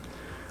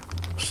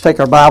Let's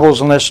take our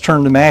Bibles and let's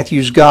turn to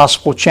Matthew's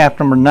Gospel,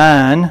 chapter number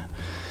 9.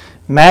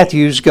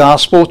 Matthew's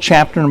Gospel,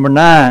 chapter number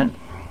 9.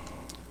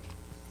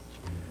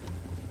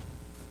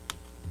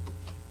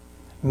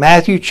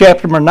 Matthew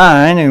chapter number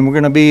 9, and we're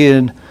going to be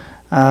in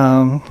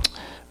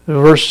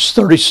verses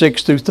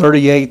 36 through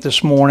 38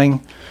 this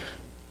morning.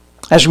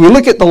 As we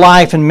look at the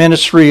life and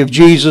ministry of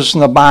Jesus in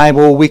the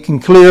Bible, we can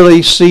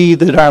clearly see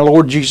that our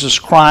Lord Jesus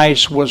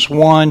Christ was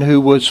one who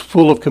was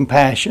full of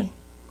compassion.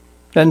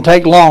 Doesn't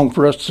take long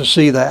for us to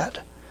see that.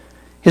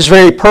 His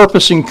very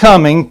purpose in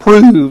coming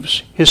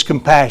proves his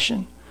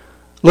compassion.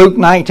 Luke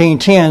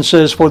 19:10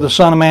 says, "For the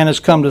Son of Man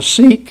has come to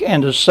seek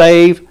and to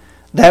save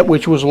that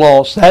which was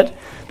lost." That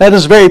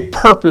is the very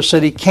purpose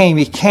that he came.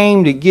 He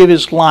came to give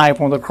his life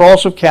on the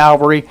cross of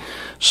Calvary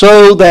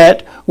so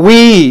that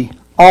we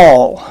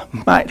all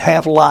might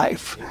have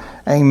life.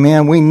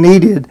 Amen. We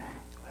needed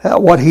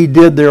what he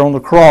did there on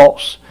the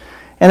cross.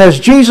 And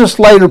as Jesus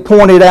later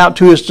pointed out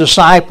to his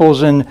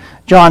disciples in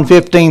John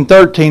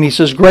 15:13, he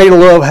says, "Greater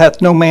love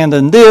hath no man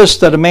than this,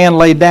 that a man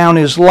lay down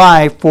his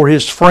life for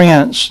his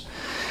friends."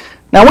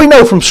 Now we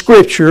know from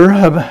Scripture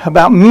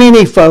about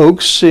many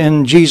folks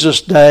in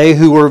Jesus' day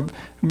who were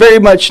very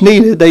much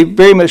needed. They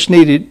very much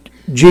needed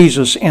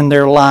Jesus in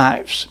their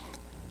lives.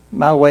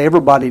 By the way,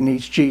 everybody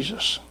needs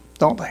Jesus,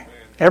 don't they?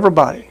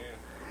 Everybody.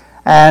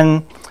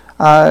 And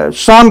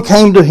some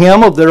came to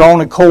him of their own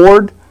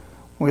accord.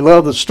 We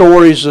love the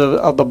stories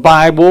of the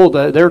Bible.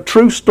 They're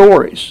true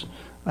stories.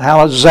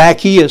 How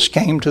Zacchaeus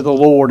came to the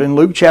Lord in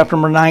Luke chapter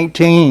number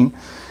 19.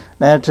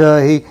 That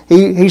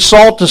he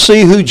sought to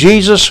see who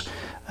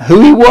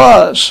he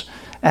was.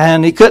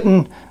 And he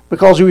couldn't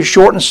because he was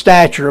short in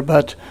stature,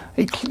 but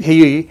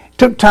he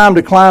took time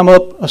to climb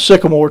up a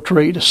sycamore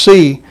tree to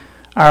see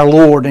our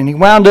Lord. And he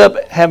wound up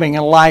having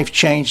a life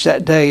change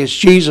that day as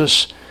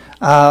Jesus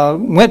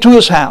went to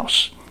his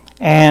house.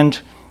 And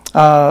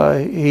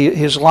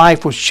his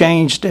life was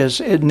changed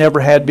as it never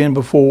had been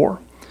before.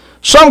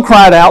 Some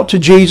cried out to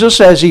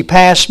Jesus as he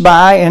passed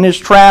by in his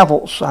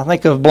travels. I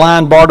think of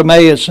blind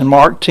Bartimaeus in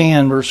Mark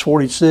 10, verse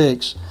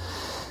 46.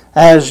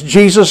 As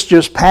Jesus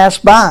just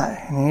passed by,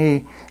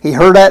 and he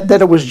heard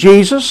that it was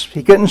Jesus.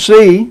 He couldn't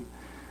see.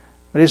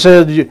 But he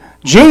said,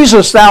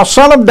 "Jesus, thou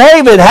son of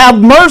David, have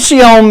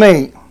mercy on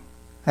me."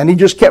 And he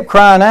just kept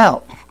crying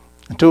out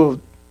until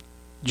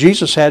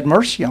Jesus had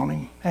mercy on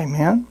him.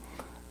 Amen.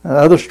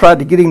 Others tried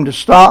to get him to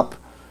stop,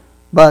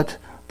 but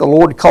the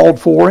Lord called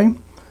for him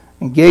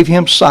and gave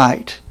him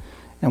sight.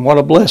 And what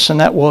a blessing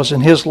that was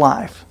in his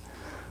life.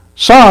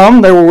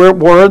 Some, there were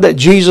word that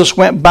Jesus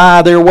went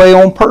by their way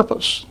on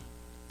purpose.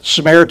 The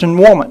Samaritan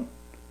woman,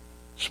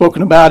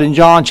 spoken about in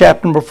John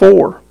chapter number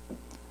 4.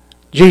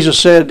 Jesus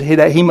said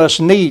that he must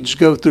needs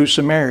go through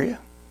Samaria.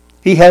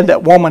 He had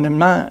that woman in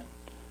mind.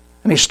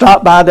 And he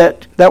stopped by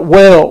that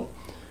well.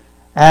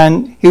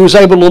 And he was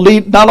able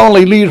to not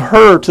only lead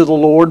her to the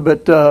Lord,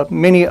 but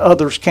many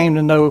others came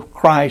to know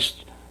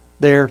Christ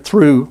there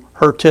through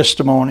her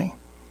testimony.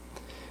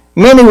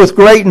 Many with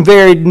great and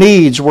varied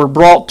needs were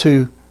brought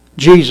to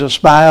Jesus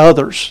by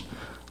others.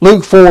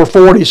 Luke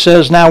 4:40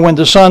 says, "Now when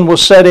the sun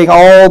was setting,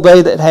 all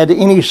they that had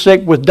any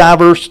sick with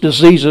diverse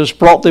diseases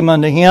brought them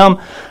unto him,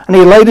 and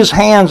he laid his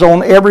hands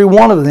on every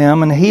one of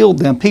them and healed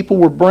them." People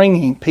were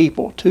bringing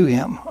people to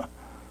him.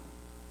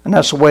 And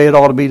that's the way it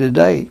ought to be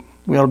today.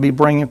 We ought to be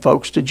bringing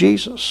folks to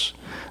Jesus.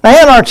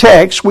 Now in our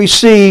text, we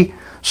see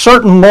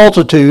certain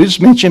multitudes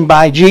mentioned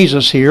by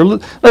Jesus here.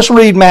 Let's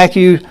read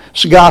Matthew's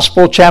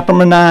Gospel, chapter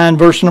number 9,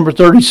 verse number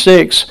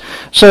 36.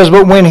 It says,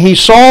 "But when he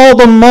saw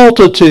the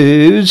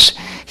multitudes,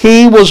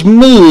 he was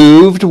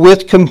moved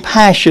with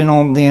compassion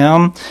on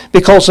them,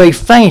 because they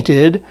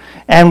fainted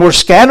and were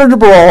scattered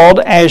abroad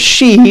as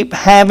sheep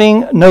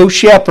having no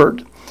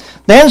shepherd.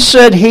 Then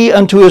said he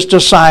unto his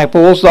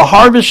disciples, The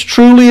harvest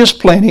truly is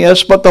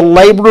plenteous, but the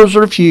laborers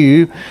are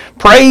few.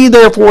 Pray ye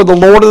therefore the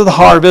Lord of the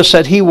harvest,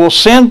 that he will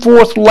send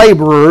forth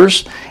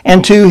laborers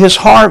into his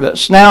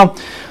harvest." Now,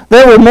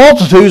 there were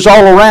multitudes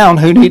all around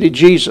who needed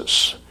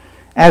Jesus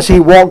as he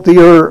walked the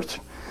earth.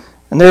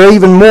 And there are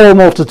even more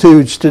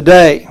multitudes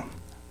today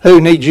who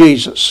need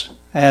Jesus.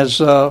 As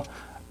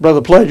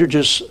Brother Pledger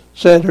just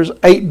said, there's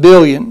 8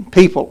 billion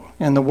people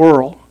in the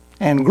world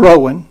and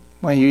growing.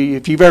 Well,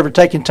 if you've ever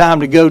taken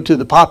time to go to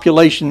the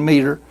population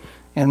meter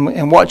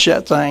and watch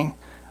that thing,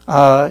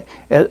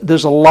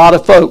 there's a lot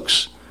of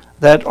folks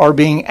that are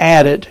being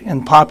added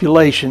in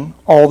population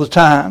all the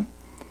time.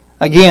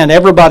 Again,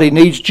 everybody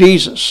needs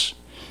Jesus.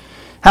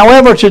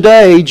 However,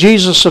 today,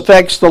 Jesus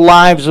affects the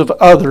lives of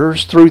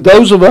others through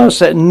those of us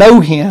that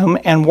know him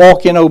and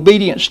walk in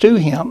obedience to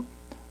him.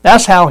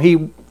 That's how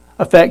he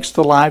affects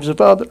the lives of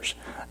others.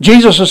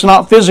 Jesus is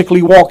not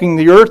physically walking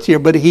the earth here,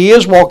 but he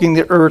is walking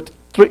the earth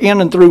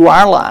in and through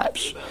our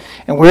lives.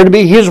 And we're to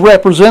be his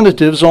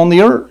representatives on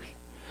the earth.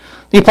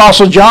 The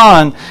Apostle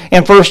John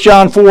in 1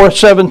 John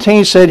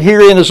 4:17 said,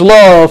 "Herein is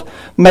love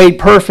made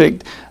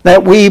perfect,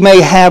 that we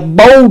may have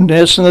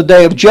boldness in the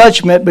day of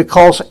judgment,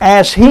 because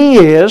as he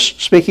is,"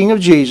 speaking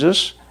of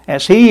Jesus,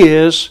 "as he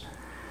is,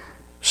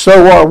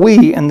 so are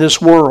we in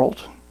this world."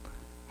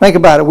 Think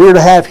about it. We're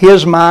to have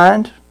his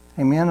mind,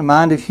 Amen. A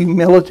mind of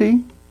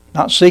humility,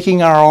 not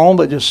seeking our own,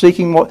 but just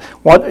seeking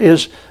what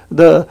is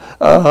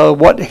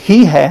what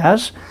He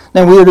has.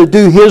 Then we are to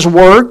do His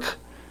work,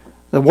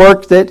 the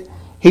work that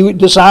He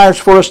desires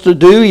for us to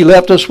do. He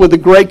left us with a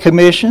great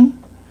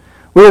commission.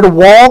 We are to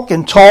walk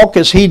and talk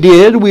as He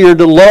did. We are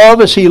to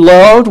love as He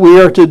loved. We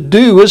are to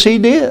do as He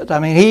did. I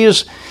mean, He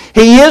is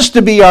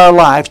to be our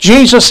life.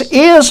 Jesus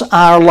is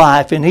our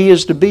life, and He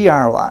is to be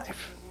our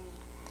life.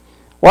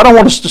 What I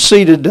want us to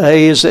see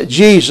today is that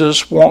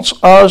Jesus wants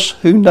us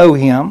who know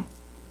Him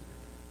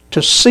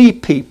to see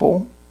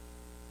people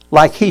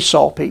like He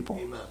saw people.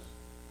 Amen.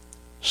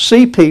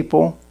 See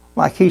people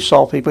like He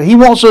saw people. He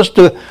wants us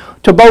to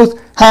both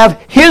have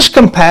His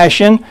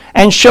compassion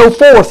and show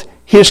forth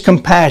His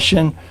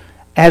compassion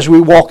as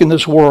we walk in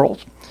this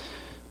world.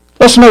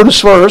 Let's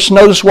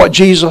notice what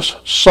Jesus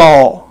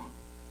saw.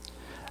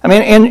 I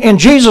mean, in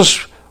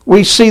Jesus,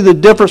 we see the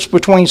difference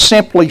between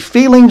simply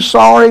feeling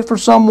sorry for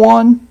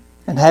someone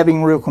and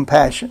having real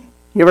compassion.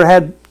 You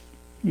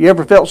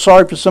ever felt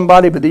sorry for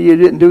somebody, but you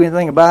didn't do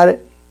anything about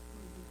it?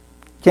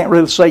 Can't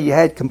really say you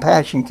had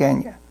compassion,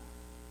 can you?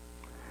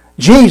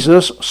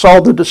 Jesus saw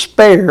the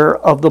despair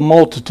of the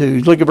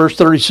multitudes. Look at verse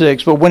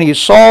 36. But when He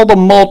saw the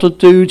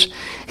multitudes,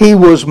 He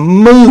was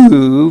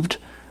moved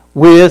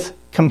with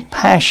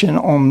compassion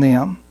on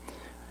them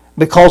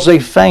because they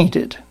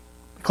fainted.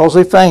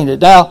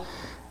 Now,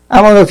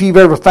 I don't know if you've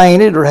ever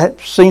fainted or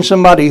seen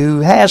somebody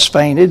who has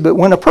fainted, but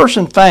when a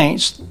person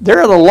faints,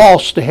 they're at a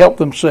loss to help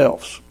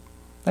themselves.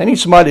 They need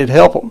somebody to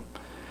help them.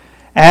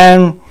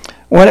 And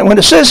when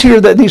it says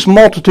here that these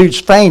multitudes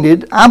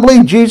fainted, I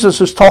believe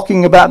Jesus is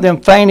talking about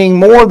them fainting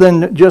more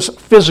than just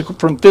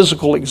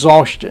physical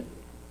exhaustion.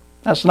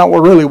 That's not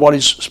what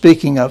He's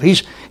speaking of.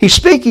 He's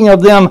speaking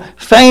of them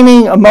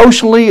fainting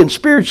emotionally and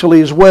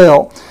spiritually as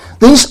well.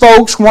 These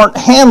folks weren't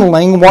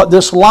handling what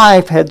this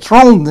life had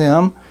thrown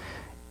them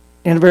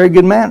in a very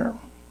good manner.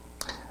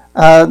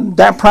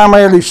 That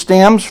primarily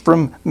stems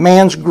from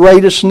man's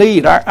greatest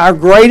need. Our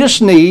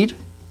greatest need,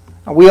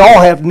 we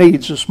all have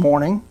needs this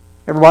morning.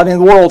 Everybody in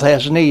the world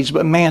has needs,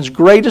 but man's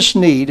greatest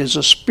need is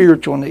a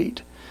spiritual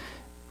need.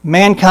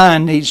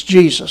 Mankind needs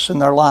Jesus in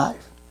their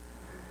life.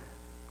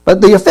 But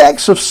the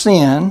effects of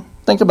sin,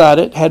 think about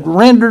it, had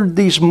rendered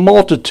these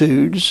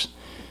multitudes,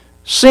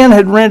 sin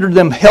had rendered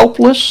them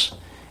helpless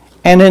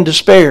and in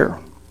despair.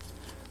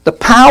 The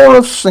power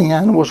of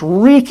sin was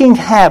wreaking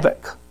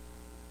havoc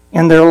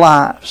in their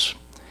lives.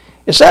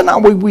 Is that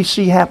not what we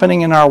see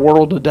happening in our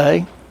world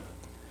today?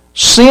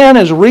 Sin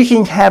is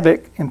wreaking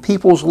havoc in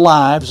people's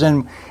lives,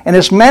 and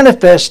it's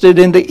manifested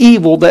in the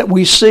evil that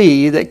we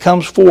see that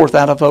comes forth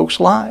out of folks'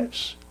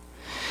 lives.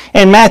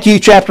 In Matthew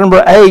chapter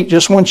number 8,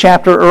 just one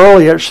chapter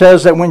earlier, it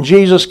says that when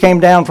Jesus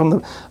came down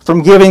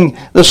from giving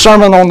the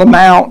Sermon on the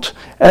Mount,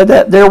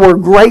 that there were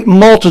great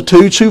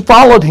multitudes who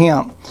followed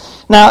Him.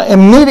 Now,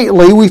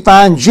 immediately we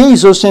find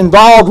Jesus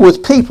involved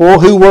with people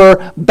who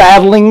were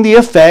battling the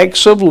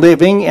effects of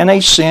living in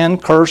a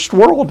sin-cursed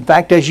world. In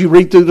fact, as you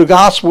read through the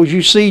Gospels,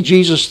 you see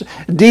Jesus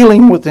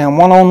dealing with them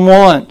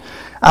one-on-one.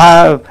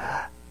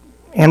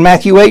 In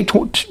Matthew 8,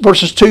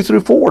 verses 2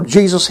 through 4,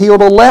 Jesus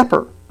healed a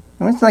leper.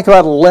 Let me think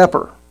about a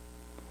leper.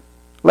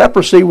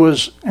 Leprosy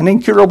was an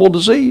incurable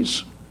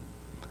disease.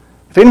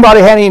 If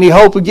anybody had any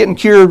hope of getting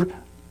cured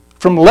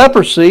from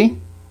leprosy,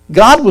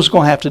 God was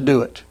going to have to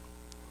do it.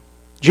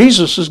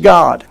 Jesus is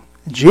God.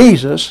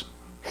 Jesus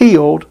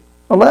healed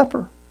a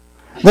leper.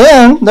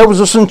 Then there was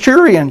a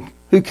centurion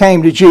who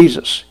came to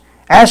Jesus,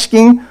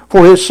 asking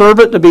for his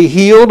servant to be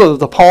healed of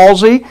the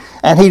palsy,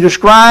 and he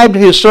described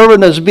his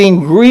servant as being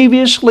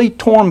grievously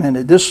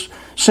tormented. This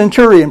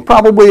centurion,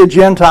 probably a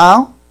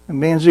Gentile, it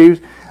means he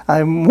was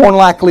more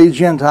likely a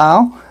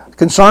Gentile,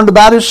 concerned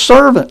about his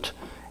servant.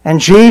 And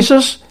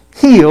Jesus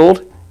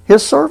healed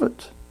his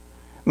servant.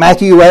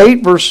 Matthew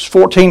 8, verses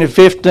 14 and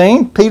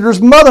 15,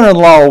 Peter's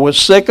mother-in-law was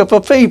sick of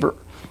a fever,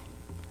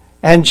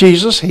 and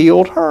Jesus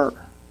healed her.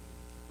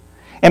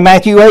 In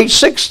Matthew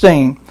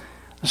 8:16,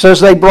 it says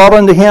they brought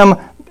unto him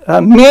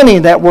many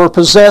that were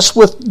possessed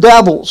with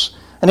devils,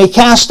 and he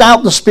cast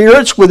out the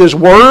spirits with his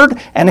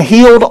word and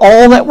healed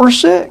all that were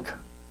sick.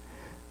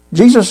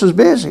 Jesus is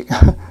busy.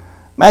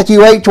 Matthew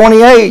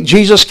 8:28,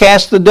 Jesus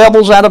cast the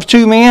devils out of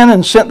two men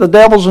and sent the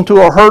devils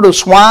into a herd of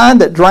swine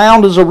that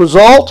drowned as a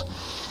result.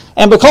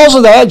 And because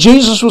of that,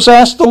 Jesus was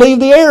asked to leave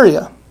the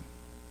area,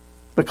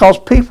 because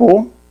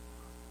people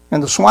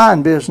in the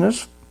swine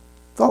business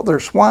thought their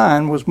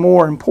swine was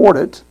more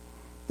important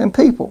than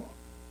people.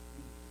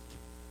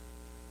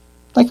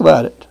 Think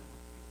about it.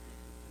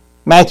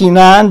 Matthew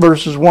 9,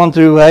 verses 1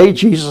 through 8,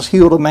 Jesus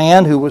healed a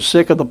man who was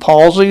sick of the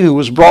palsy, who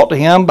was brought to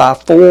him by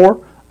 4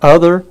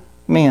 other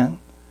men.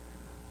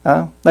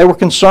 They were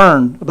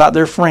concerned about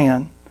their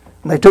friend,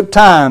 and they took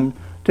time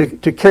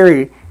to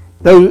carry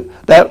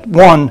that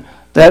one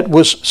that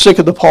was sick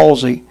of the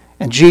palsy,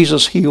 and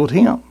Jesus healed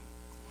him.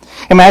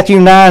 In Matthew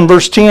 9,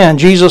 verse 10,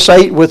 Jesus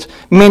ate with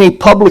many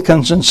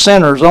publicans and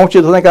sinners. I want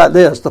you to think like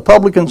this. The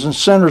publicans and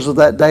sinners of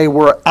that day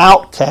were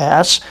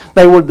outcasts.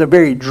 They were the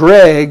very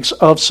dregs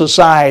of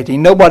society.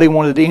 Nobody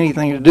wanted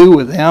anything to do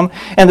with them.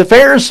 And the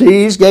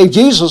Pharisees gave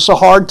Jesus a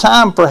hard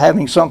time for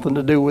having something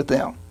to do with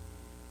them.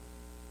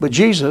 But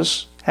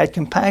Jesus had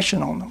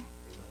compassion on them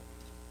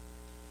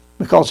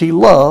because he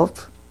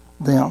loved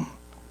them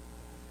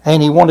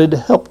and he wanted to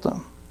help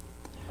them.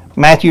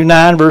 Matthew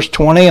 9, verse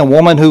 20, a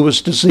woman who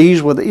was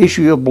diseased with the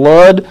issue of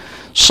blood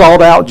sought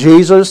out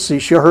Jesus.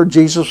 She heard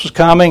Jesus was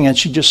coming, and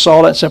she just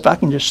saw that and said, if I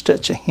can just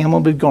touch the hem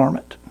of his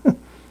garment, if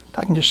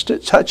I can just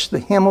touch the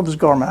hem of his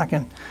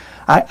garment,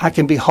 I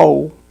can be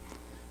whole.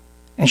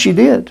 And she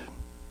did.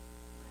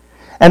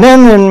 And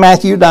then in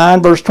Matthew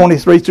 9, verse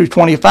 23 through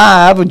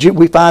 25,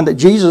 we find that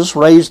Jesus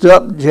raised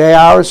up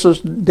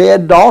Jairus'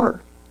 dead daughter.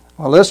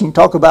 Well, listen, you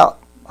talk about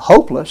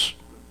hopeless.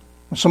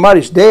 When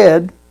somebody's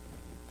dead,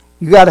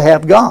 you got to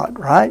have God,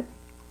 right?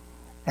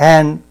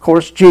 And, of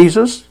course,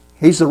 Jesus,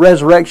 he's the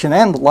resurrection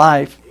and the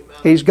life.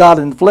 He's God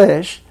in the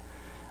flesh.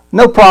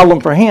 No problem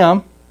for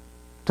him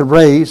to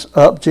raise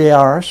up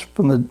Jairus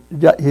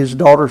his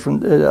daughter from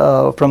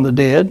the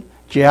dead,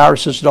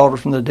 Jairus' daughter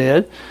from the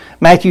dead.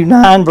 Matthew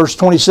 9, verse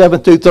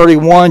 27 through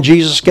 31,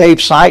 Jesus gave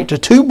sight to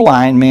two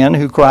blind men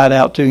who cried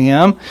out to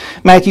him.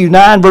 Matthew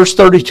 9, verse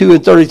 32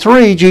 and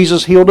 33,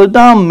 Jesus healed a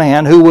dumb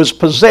man who was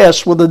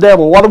possessed with the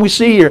devil. What do we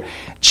see here?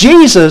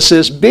 Jesus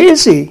is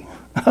busy.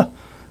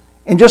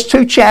 In just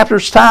 2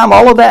 chapters' time,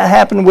 all of that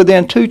happened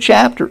within 2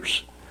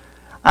 chapters.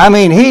 I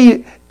mean,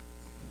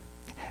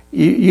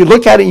 you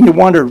look at it and you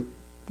wonder,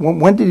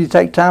 when did he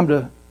take time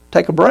to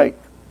take a break?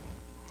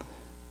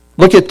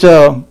 Look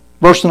at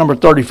verse number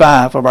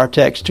 35 of our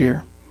text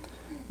here.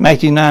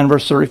 Matthew 9,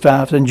 verse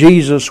 35. And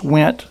Jesus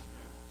went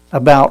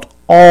about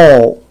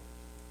all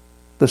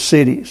the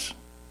cities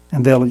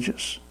and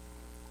villages,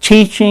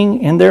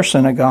 teaching in their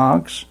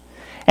synagogues,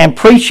 and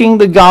preaching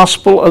the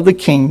gospel of the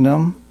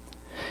kingdom,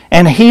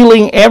 and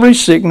healing every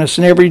sickness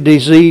and every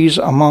disease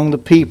among the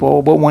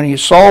people. But when he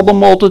saw the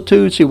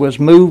multitudes, he was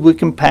moved with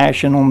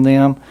compassion on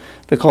them,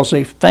 because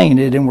they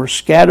fainted and were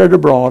scattered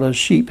abroad as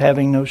sheep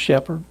having no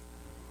shepherd.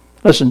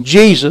 Listen,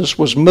 Jesus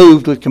was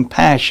moved with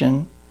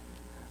compassion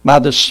by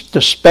the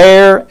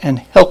despair and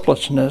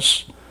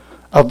helplessness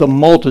of the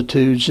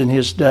multitudes in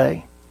his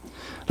day.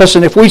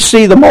 Listen, if we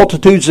see the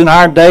multitudes in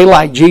our day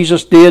like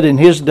Jesus did in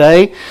his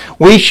day,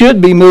 we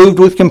should be moved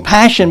with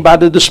compassion by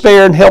the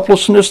despair and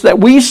helplessness that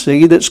we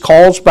see that's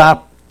caused by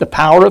the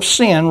power of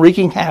sin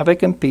wreaking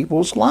havoc in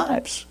people's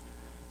lives.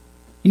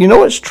 You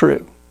know it's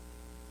true.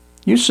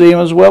 You see them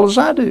as well as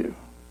I do.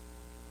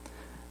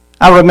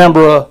 I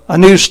remember a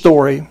news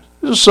story.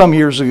 This was some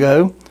years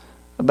ago,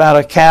 about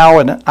a cow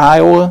in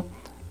Iowa.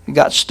 It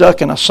got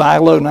stuck in a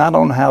silo, and I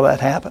don't know how that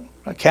happened.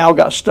 A cow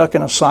got stuck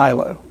in a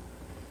silo.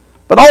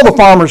 But all the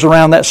farmers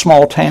around that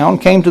small town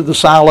came to the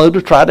silo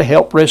to try to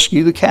help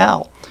rescue the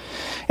cow.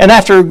 And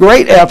after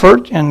great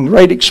effort and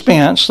great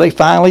expense, they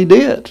finally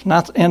did.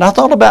 And I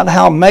thought about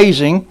how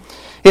amazing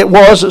it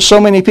was that so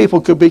many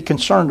people could be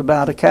concerned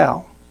about a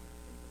cow.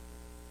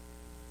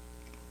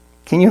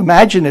 Can you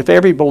imagine if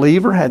every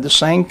believer had the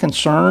same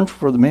concern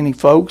for the many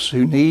folks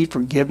who need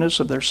forgiveness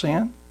of their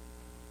sin?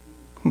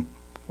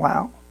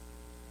 Wow.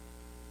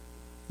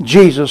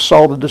 Jesus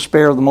saw the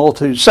despair of the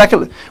multitudes.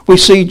 Secondly, we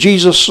see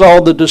Jesus saw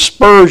the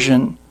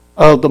dispersion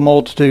of the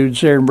multitudes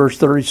there in verse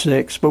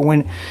 36. But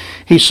when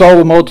he saw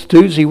the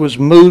multitudes, he was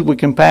moved with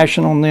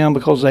compassion on them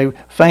because they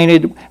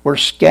fainted, were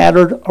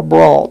scattered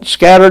abroad.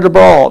 Scattered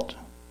abroad.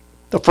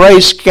 The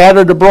phrase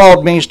scattered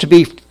abroad means to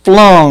be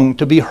flung,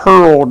 to be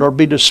hurled, or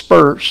be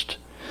dispersed.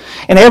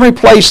 In every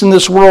place in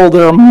this world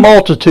there are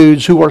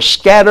multitudes who are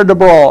scattered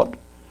abroad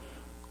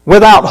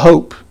without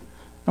hope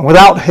and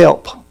without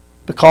help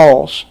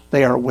because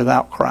they are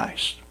without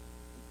Christ.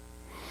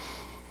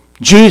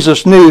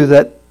 Jesus knew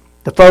that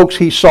the folks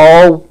he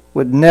saw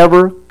would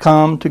never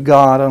come to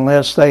God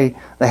unless they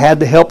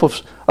had the help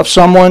of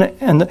someone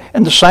in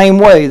the same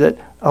way that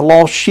a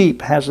lost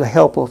sheep has the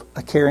help of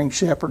a caring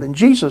shepherd. And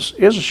Jesus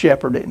is a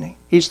shepherd, isn't he?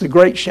 He's the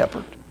great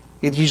shepherd.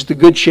 He's the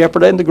good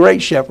shepherd and the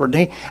great shepherd.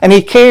 And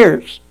he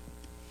cares.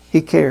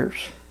 He cares.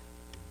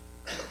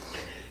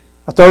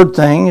 A third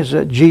thing is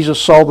that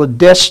Jesus saw the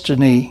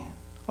destiny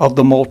of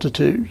the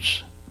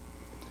multitudes.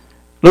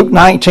 Luke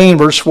 19,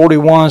 verse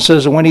 41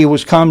 says that when he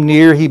was come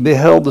near, he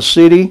beheld the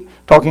city,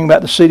 talking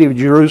about the city of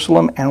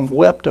Jerusalem, and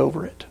wept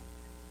over it.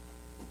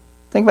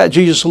 Think about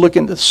Jesus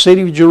looking at the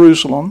city of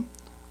Jerusalem,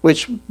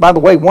 which, by the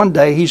way, one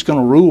day he's going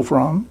to rule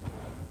from.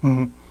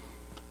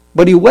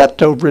 But he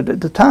wept over it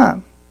at the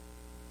time.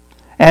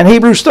 And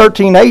Hebrews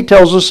 13:8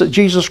 tells us that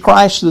Jesus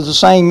Christ is the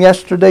same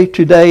yesterday,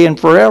 today, and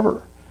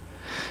forever.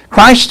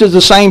 Christ is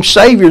the same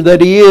Savior that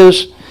he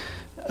is,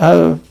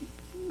 that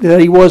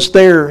he was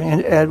there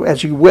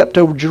as he wept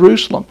over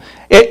Jerusalem.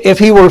 If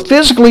he were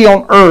physically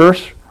on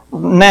earth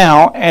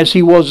now as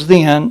he was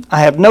then, I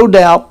have no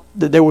doubt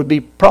that there would be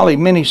probably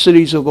many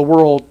cities of the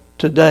world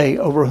today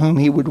over whom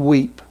he would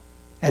weep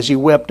as he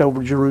wept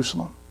over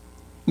Jerusalem.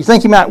 You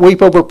think he might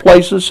weep over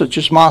places such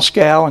as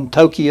Moscow and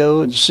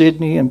Tokyo and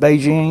Sydney and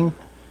Beijing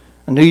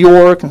and New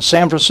York and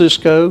San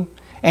Francisco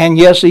and,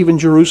 yes, even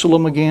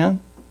Jerusalem again?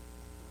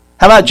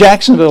 How about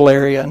Jacksonville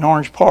area and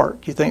Orange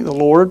Park? Do you think the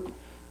Lord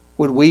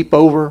would weep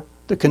over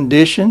the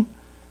condition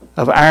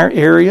of our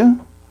area?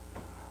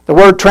 The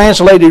word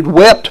translated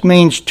wept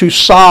means to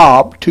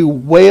sob, to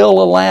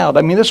wail aloud.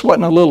 I mean, this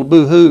wasn't a little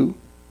boo-hoo.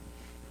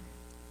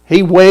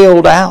 He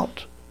wailed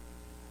out.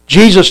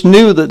 Jesus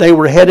knew that they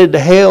were headed to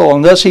hell,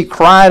 and thus he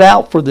cried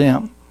out for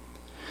them.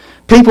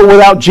 People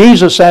without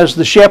Jesus as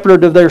the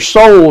shepherd of their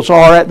souls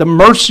are at the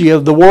mercy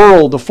of the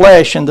world, the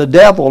flesh, and the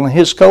devil and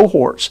his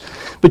cohorts.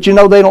 But you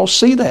know, they don't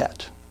see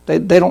that. They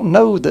don't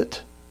know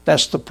that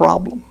that's the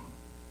problem.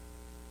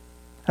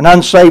 An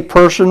unsaved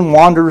person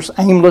wanders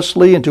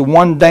aimlessly into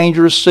one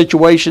dangerous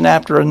situation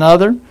after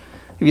another.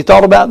 Have you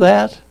thought about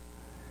that?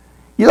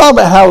 You thought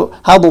about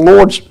how the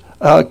Lord's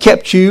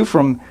kept you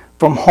from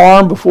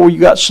harm before you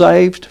got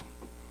saved?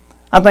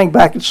 I think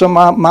back at some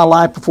of my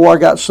life before I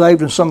got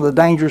saved and some of the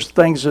dangerous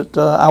things that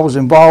I was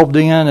involved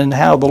in and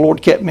how the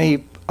Lord kept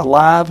me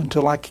alive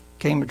until I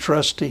came to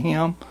trust to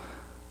Him.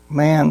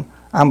 Man,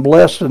 I'm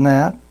blessed in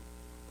that.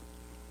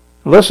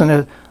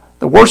 Listen,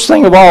 the worst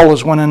thing of all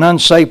is when an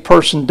unsaved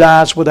person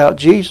dies without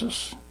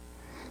Jesus.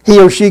 He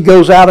or she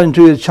goes out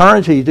into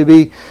eternity to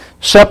be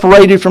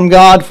separated from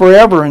God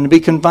forever and to be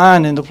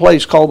confined in the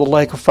place called the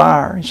lake of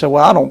fire. You say,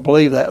 well, I don't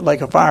believe that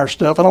lake of fire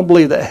stuff. I don't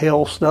believe that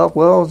hell stuff.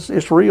 Well,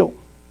 it's real.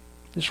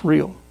 It's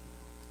real.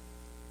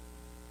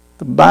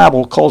 The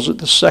Bible calls it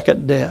the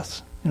second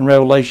death in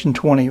Revelation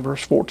 20,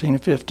 verse 14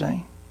 and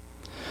 15.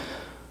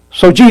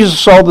 So Jesus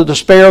saw the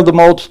despair of the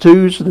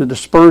multitudes, the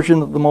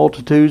dispersion of the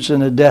multitudes,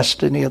 and the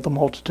destiny of the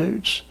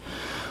multitudes.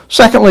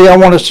 Secondly, I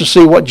want us to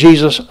see what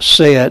Jesus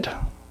said.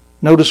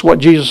 Notice what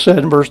Jesus said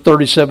in verse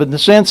 37.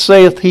 Then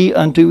saith he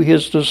unto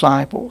his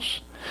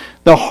disciples,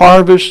 the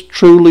harvest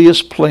truly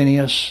is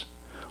plenteous,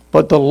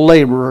 but the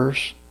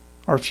laborers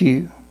are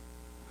few.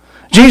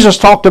 Jesus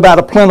talked about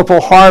a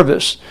plentiful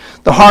harvest.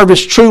 The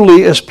harvest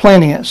truly is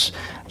plenteous.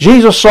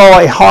 Jesus saw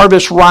a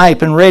harvest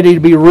ripe and ready to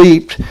be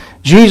reaped.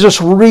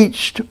 Jesus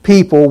reached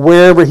people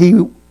wherever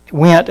he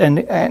went and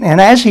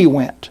as he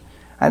went.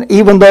 And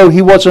even though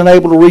he wasn't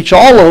able to reach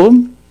all of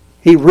them,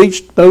 he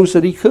reached those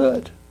that he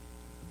could.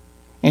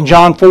 In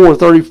John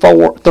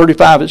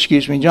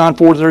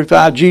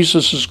 4:35,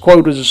 Jesus is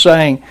quoted as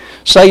saying,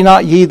 Say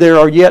not ye, there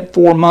are yet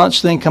 4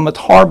 months, then cometh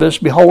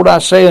harvest. Behold, I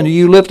say unto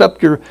you, lift up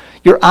your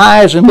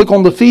eyes and look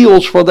on the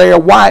fields, for they are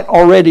white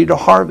already to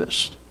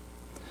harvest.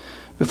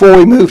 Before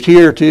we moved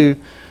here to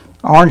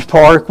Orange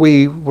Park,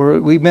 we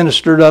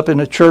ministered up in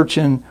a church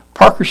in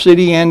Parker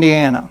City,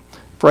 Indiana,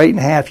 for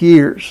 8.5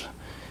 years.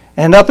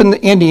 And up in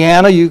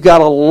Indiana, you've got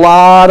a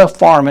lot of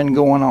farming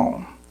going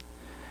on.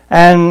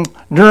 And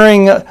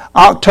during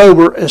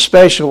October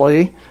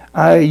especially,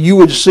 you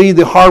would see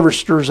the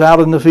harvesters out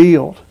in the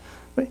field.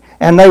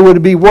 And they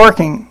would be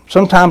working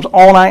sometimes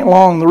all night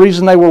long. The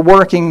reason they were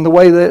working the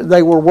way that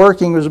they were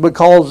working was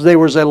because there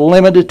was a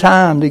limited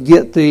time to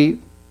get the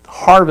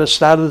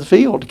harvest out of the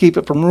field, to keep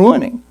it from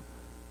ruining.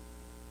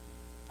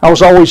 I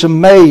was always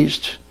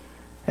amazed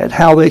at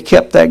how they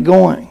kept that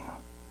going.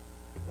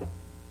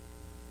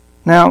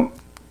 Now,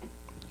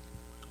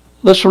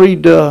 let's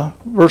read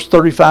verse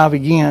 35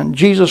 again.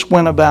 Jesus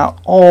went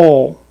about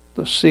all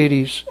the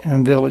cities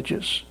and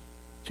villages,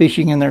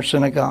 teaching in their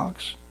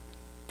synagogues,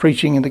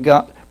 preaching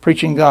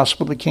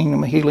gospel of the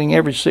kingdom, healing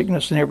every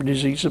sickness and every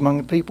disease among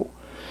the people.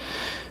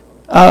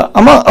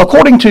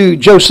 According to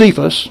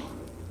Josephus,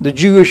 the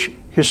Jewish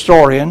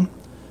historian,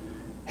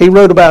 he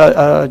wrote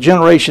about a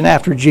generation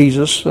after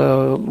Jesus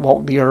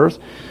walked the earth.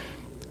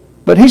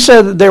 But he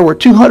said that there were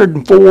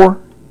 204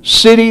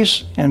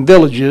 cities and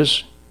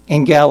villages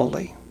in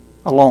Galilee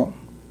alone.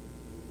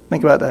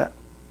 Think about that.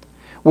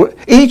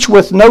 Each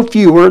with no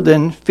fewer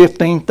than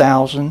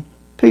 15,000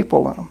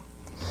 people in them.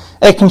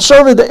 A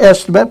conservative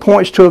estimate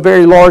points to a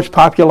very large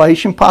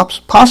population,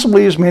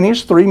 possibly as many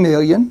as 3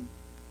 million.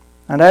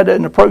 And that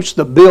doesn't approach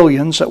the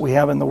billions that we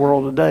have in the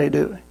world today,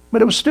 do we?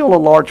 But it was still a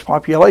large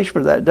population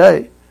for that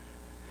day.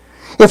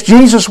 If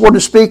Jesus were to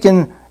speak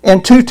in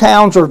 2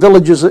 towns or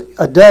villages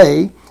a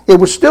day, it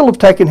would still have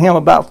taken him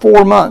about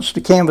 4 months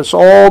to canvass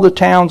all the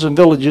towns and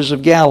villages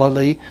of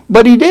Galilee,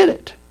 but he did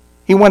it.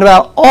 He went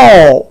about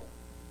all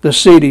the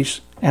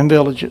cities and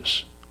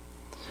villages.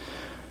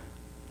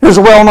 There's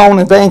a well-known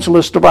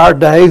evangelist of our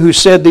day who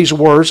said these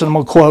words, and I'm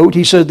going to quote.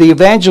 He said, the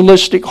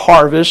evangelistic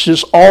harvest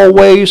is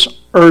always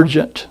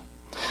urgent.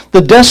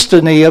 The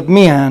destiny of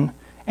men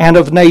and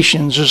of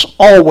nations is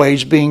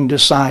always being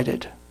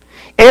decided.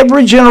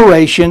 Every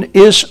generation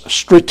is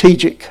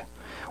strategic.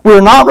 We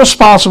are not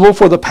responsible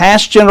for the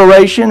past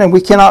generation, and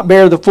we cannot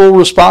bear the full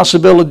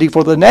responsibility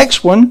for the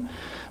next one,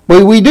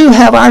 but we do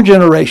have our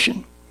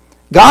generation.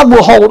 God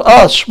will hold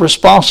us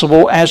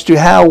responsible as to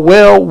how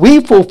well we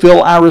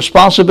fulfill our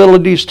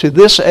responsibilities to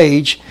this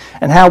age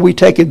and how we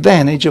take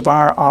advantage of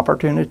our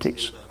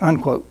opportunities.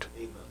 Unquote.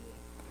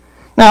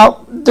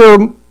 Now, there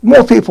are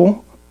more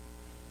people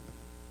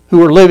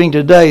who are living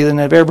today than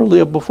have ever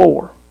lived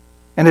before,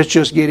 and it's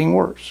just getting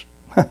worse.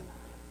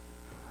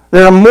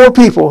 There are more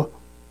people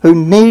who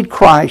need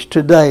Christ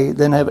today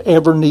than have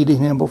ever needed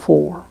Him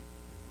before.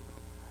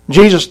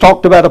 Jesus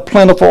talked about a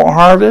plentiful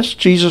harvest.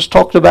 Jesus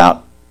talked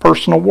about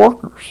personal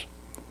workers.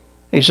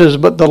 He says,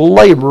 but the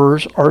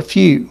laborers are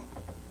few.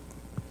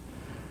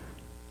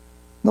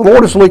 The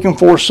Lord is looking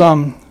for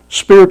some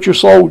spiritual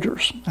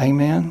soldiers.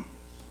 Amen.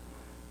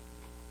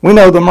 We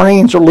know the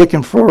Marines are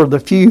looking for the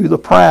few, the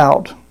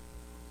proud.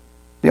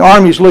 The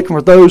Army is looking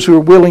for those who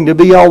are willing to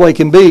be all they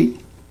can be.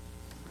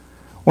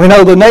 We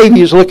know the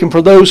Navy is looking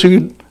for those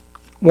who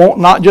want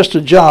not just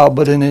a job,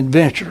 but an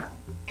adventure.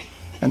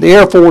 And the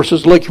Air Force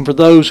is looking for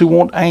those who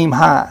want to aim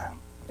high.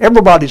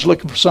 Everybody's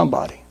looking for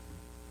somebody.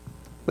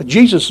 But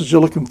Jesus is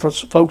looking for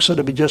folks that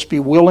would just be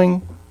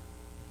willing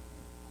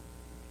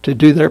to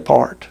do their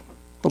part.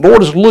 The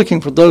Lord is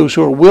looking for those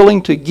who are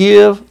willing to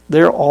give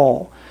their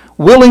all,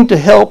 willing to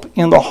help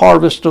in the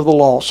harvest of the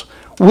lost,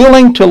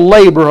 willing to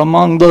labor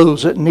among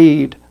those that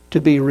need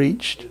to be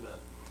reached.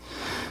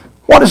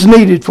 What is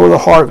needed for the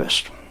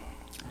harvest?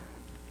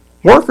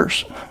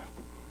 Workers.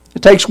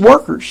 It takes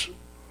workers.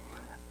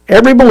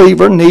 Every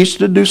believer needs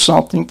to do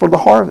something for the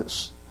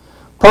harvest.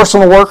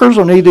 Personal workers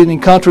are needed in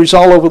countries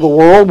all over the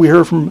world. We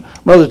heard from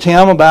Brother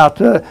Tim about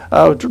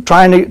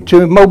trying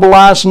to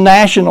mobilize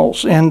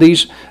nationals in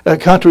these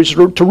countries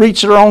to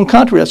reach their own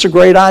country. That's a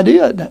great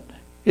idea, isn't it?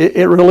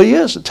 It really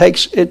is. It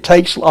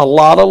takes a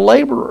lot of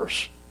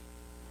laborers.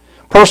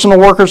 Personal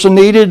workers are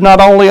needed not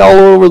only all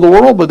over the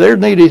world, but they're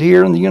needed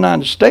here in the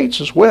United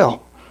States as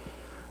well.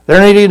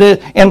 They're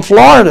needed in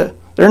Florida.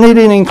 They're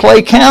needed in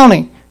Clay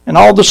County and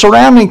all the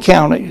surrounding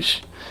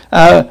counties.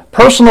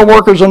 Personal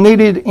workers are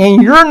needed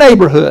in your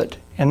neighborhood,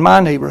 in my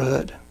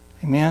neighborhood.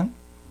 Amen?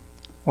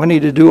 We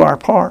need to do our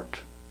part.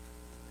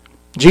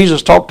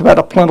 Jesus talked about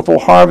a plentiful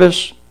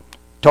harvest,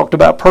 talked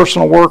about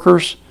personal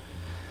workers,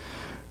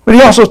 but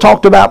he also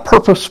talked about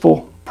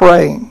purposeful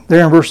praying.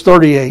 There in verse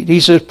 38, he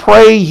says,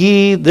 pray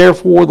ye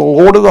therefore the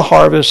Lord of the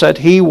harvest that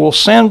he will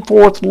send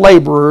forth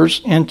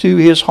laborers into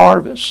his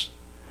harvest.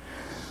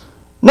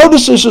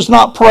 Notice this is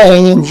not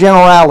praying in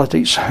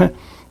generalities.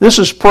 This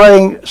is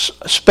praying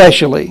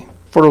especially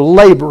for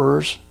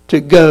laborers to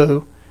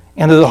go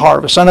into the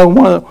harvest. I know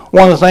one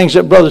of the things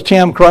that Brother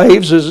Tim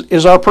craves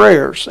is our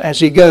prayers as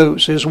he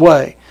goes his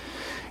way.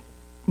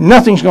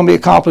 Nothing's going to be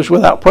accomplished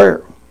without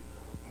prayer.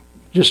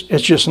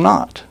 It's just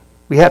not.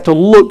 We have to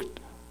look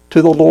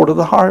to the Lord of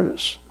the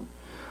harvest.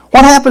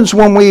 What happens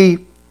when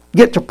we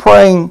get to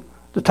praying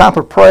the type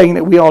of praying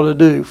that we ought to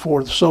do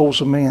for the souls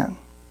of men?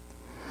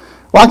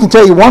 Well, I can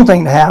tell you one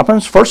thing that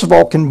happens. First of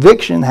all,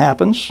 conviction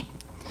happens.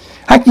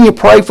 How can you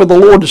pray for the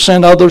Lord to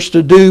send others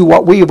to do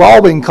what we have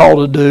all been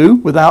called to do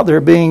without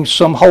there being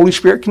some Holy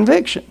Spirit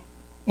conviction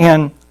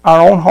in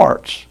our own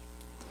hearts?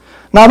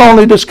 Not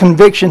only does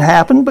conviction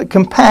happen, but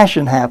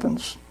compassion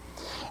happens.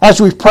 As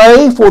we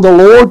pray for the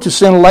Lord to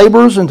send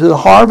laborers into the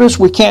harvest,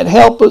 we can't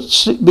help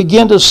but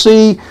begin to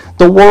see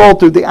the world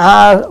through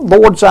the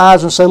Lord's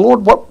eyes and say,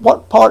 Lord,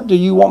 what part do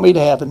you want me to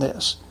have in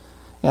this?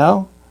 You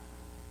know,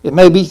 it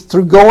may be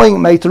through going, it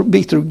may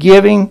be through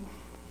giving.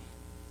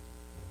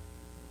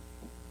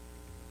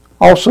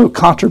 Also,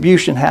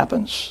 contribution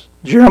happens.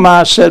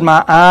 Jeremiah said,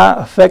 my eye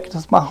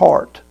affecteth my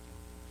heart.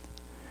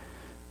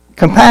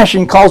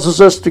 Compassion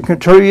causes us to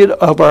contribute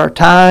of our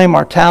time,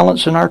 our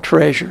talents, and our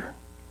treasure.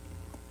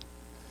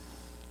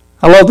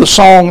 I love the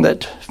song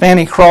that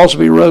Fanny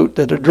Crosby wrote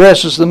that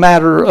addresses the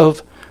matter of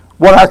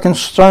what our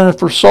concern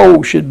for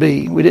souls should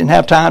be. We didn't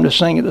have time to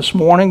sing it this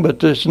morning,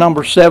 but it's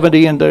number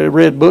 70 in the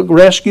Red Book,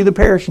 Rescue the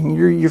Perishing.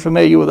 You're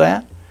familiar with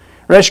that?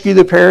 Rescue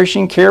the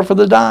perishing, care for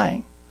the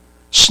dying.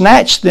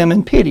 Snatch them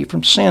in pity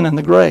from sin and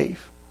the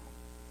grave.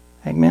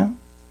 Amen?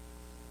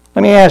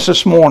 Let me ask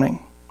this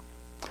morning,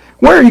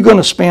 where are you going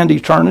to spend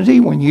eternity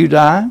when you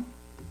die?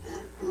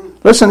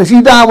 Listen, if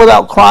you die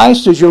without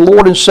Christ as your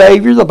Lord and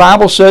Savior, the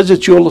Bible says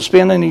that you'll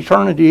spend an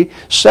eternity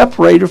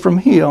separated from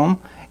Him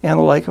in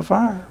the lake of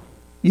fire.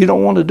 You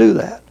don't want to do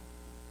that.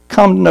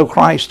 Come to know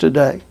Christ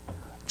today.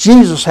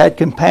 Jesus had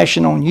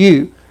compassion on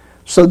you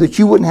so that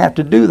you wouldn't have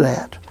to do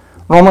that.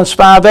 Romans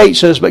 5:8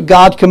 says, but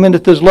God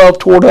commendeth His love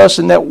toward us,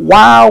 and that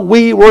while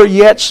we were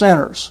yet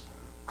sinners,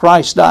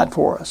 Christ died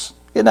for us.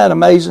 Isn't that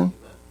amazing?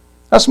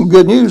 That's some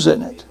good news,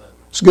 isn't it?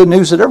 It's good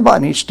news that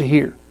everybody needs to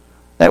hear.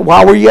 That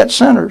while we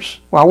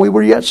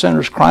were yet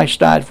sinners, Christ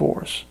died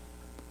for us.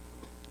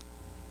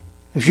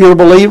 If you're a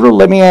believer,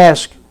 let me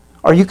ask,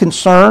 are you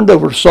concerned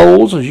over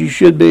souls as you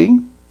should be?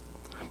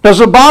 Does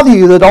it bother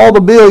you that all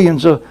the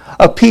billions of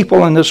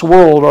people in this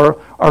world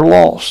are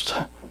lost?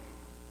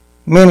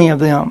 Many of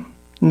them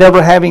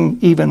never having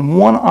even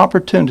one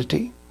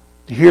opportunity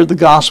to hear the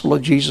gospel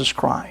of Jesus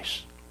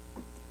Christ.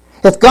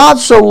 If God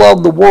so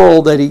loved the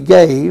world that He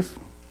gave,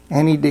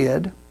 and He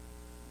did,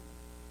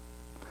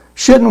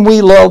 shouldn't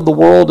we love the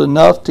world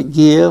enough to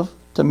give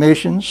to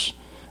missions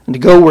and to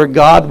go where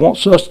God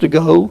wants us to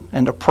go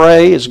and to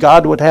pray as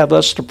God would have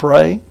us to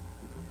pray?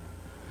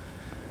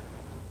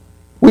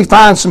 We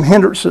find some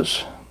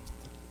hindrances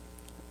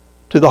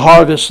to the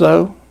harvest,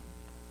 though.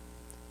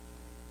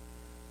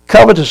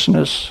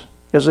 Covetousness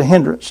is a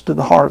hindrance to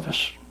the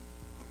harvest.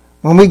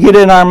 when we get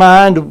in our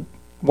mind of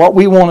what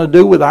we want to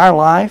do with our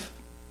life,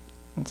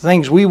 the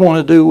things we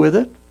want to do with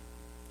it,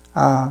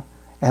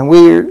 and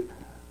we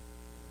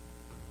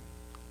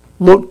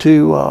look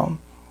to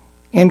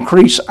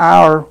increase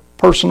our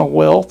personal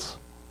wealth,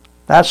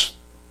 that's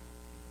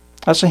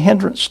a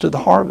hindrance to the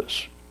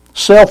harvest.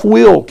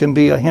 Self-will can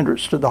be a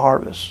hindrance to the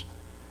harvest.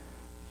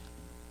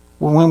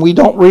 When we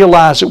don't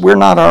realize that we're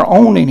not our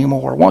own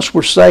anymore. Once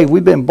we're saved,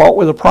 we've been bought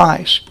with a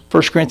price.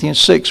 1 Corinthians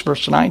 6,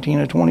 verse 19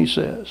 and 20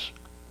 says.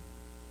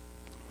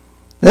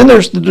 Then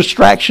there's the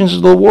distractions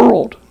of the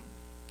world.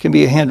 Can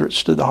be a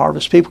hindrance to the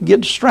harvest. People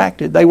get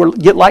distracted. They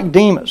get like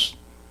Demas.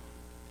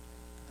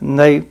 And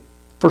they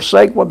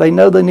forsake what they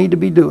know they need to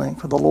be doing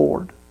for the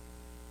Lord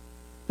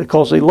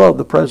because they love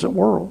the present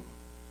world.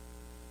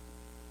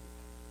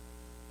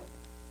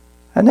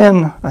 And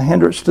then a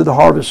hindrance to the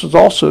harvest is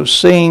also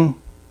seeing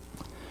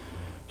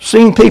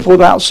people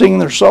without seeing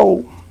their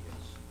soul.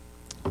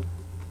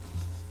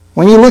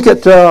 When you look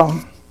at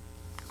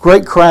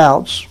great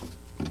crowds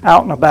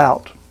out and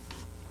about,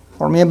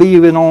 or maybe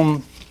even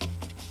on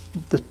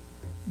the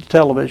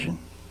television,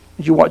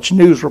 as you watch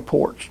news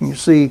reports and you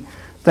see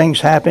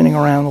things happening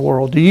around the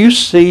world, do you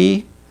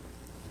see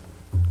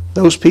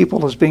those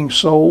people as being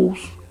souls?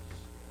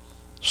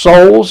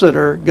 Souls that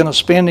are going to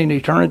spend an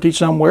eternity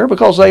somewhere?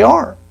 Because they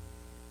are.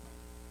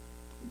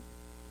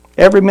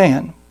 Every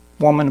man,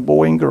 woman,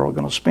 boy, and girl are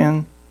going to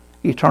spend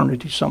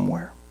eternity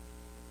somewhere.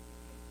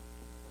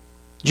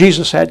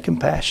 Jesus had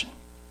compassion.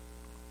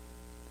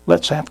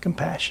 Let's have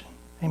compassion.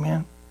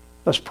 Amen.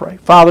 Let's pray.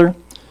 Father,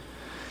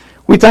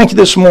 we thank you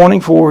this morning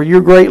for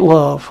your great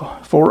love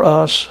for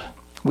us.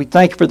 We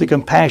thank you for the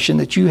compassion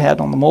that you had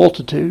on the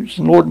multitudes.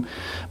 And Lord,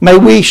 may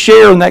we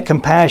share in that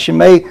compassion.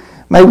 May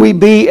we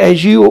be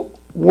as you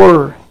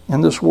were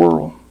in this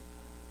world.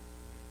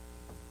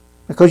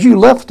 Because you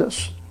left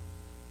us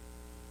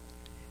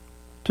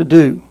to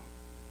do,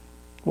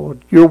 Lord,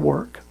 your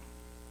work.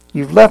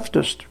 You've left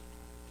us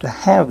to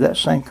have that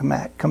same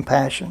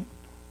compassion.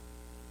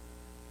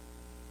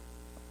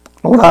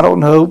 Lord, I don't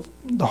know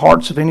the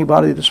hearts of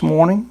anybody this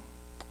morning.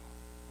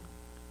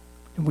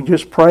 And we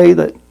just pray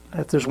that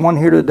if there's one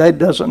here today that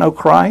doesn't know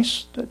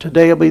Christ, that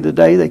today will be the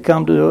day they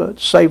come to a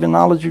saving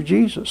knowledge of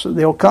Jesus. So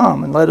they'll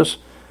come and let us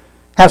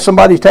have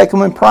somebody take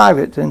them in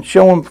private and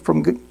show them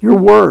from your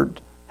word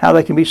how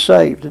they can be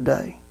saved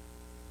today.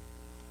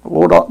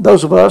 Lord,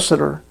 those of us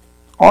that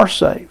are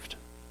saved,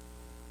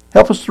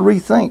 help us to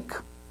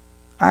rethink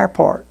our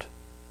part.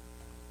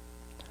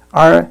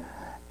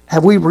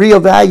 Have we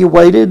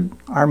reevaluated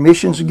our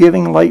missions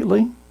giving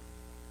lately?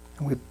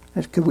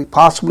 Could we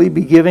possibly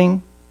be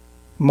giving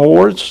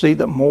more to see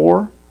that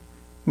more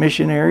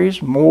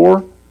missionaries,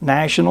 more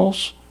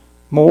nationals,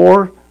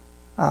 more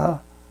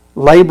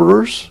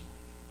laborers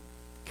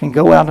can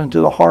go out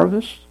into the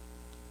harvest?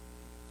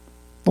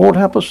 Lord,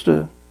 help us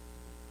to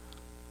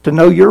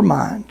know your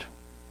mind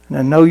and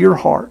to know your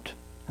heart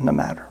in the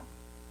matter.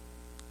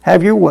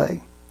 Have your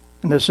way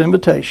in this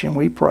invitation,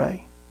 we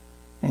pray.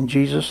 In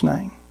Jesus'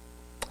 name,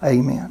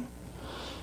 amen.